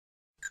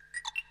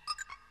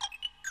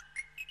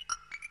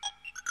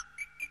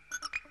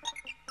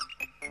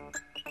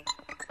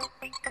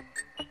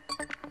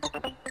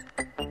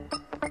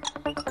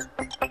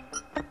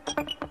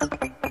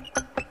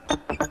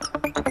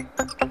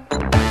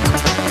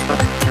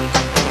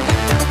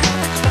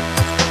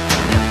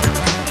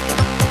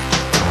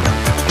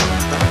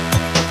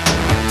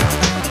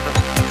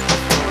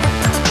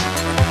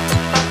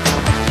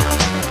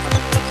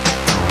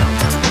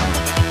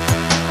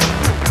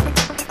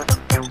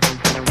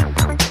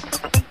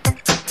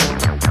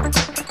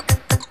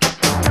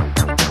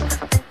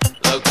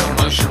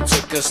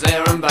took us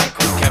there and back.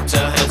 We kept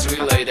our heads,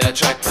 we laid our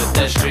track.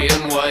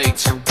 Pedestrian wait.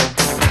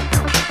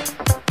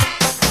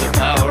 The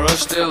power of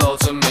still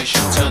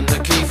automation. Turn the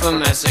key for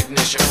mass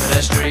ignition.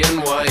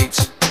 Pedestrian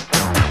wait.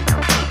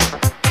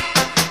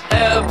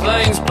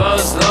 Airplanes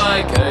buzz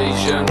like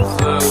Asian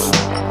flu.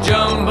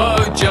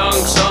 Jumbo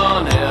junks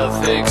on air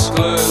fixed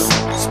glue.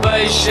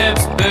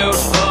 Spaceships built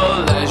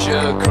for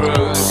leisure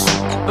cruise.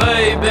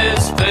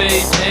 Baby's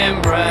feet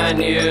in brand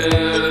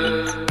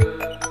new.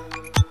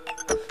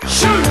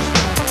 Shoot!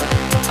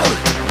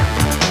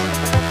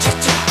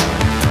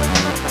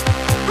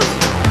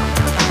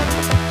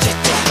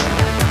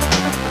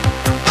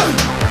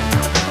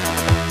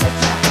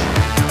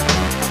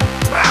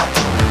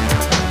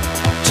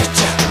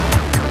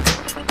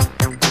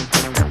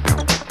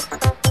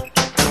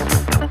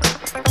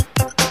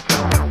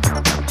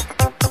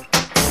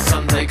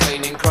 Sunday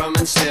cleaning chrome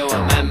and steel. A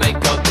man-made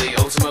god, the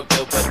ultimate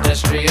build.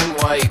 Pedestrian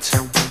wait.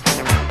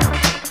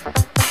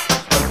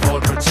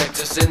 Ford protect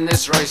us in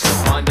this race. To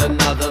find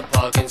another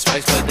parking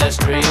space.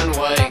 Pedestrian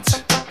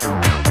wait.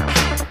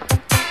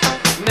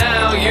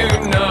 Now you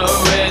know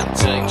it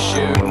takes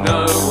you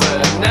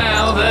nowhere.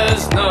 Now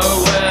there's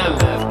nowhere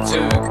left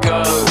to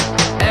go.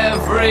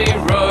 Every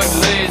road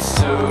leads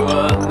to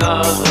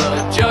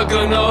another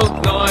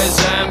juggernaut, noise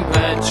and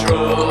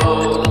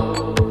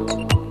petrol.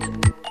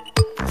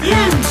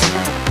 Fumes!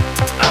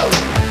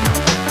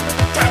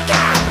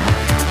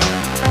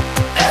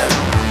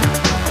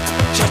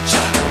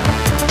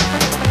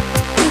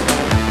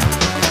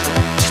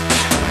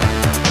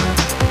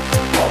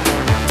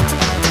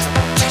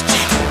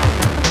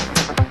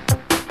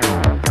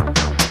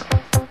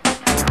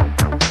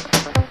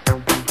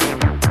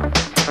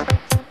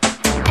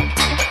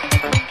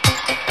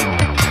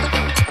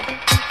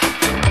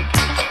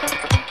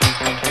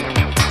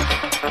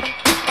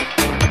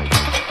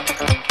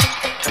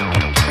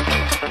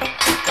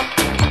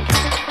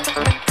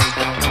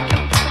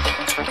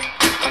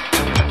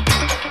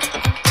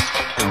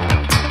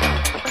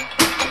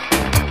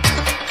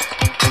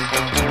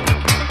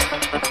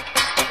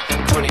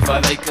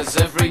 Acres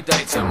every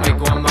day to make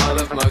 1 mile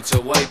of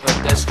motorway.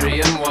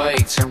 Pedestrian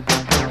wait.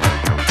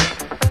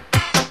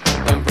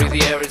 Don't breathe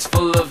the air, it's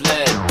full of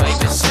lead.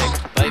 Baby's sick,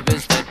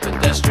 baby's dead.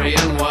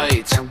 Pedestrian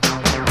wait.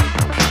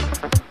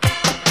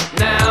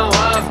 Now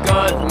I've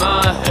got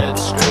my head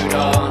screwed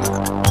on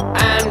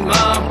and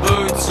my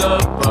boots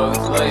are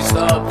both laced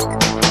up.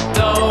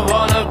 Don't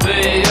wanna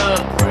be a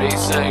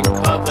precinct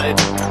puppet.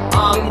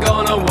 I'm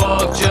gonna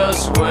walk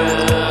just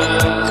with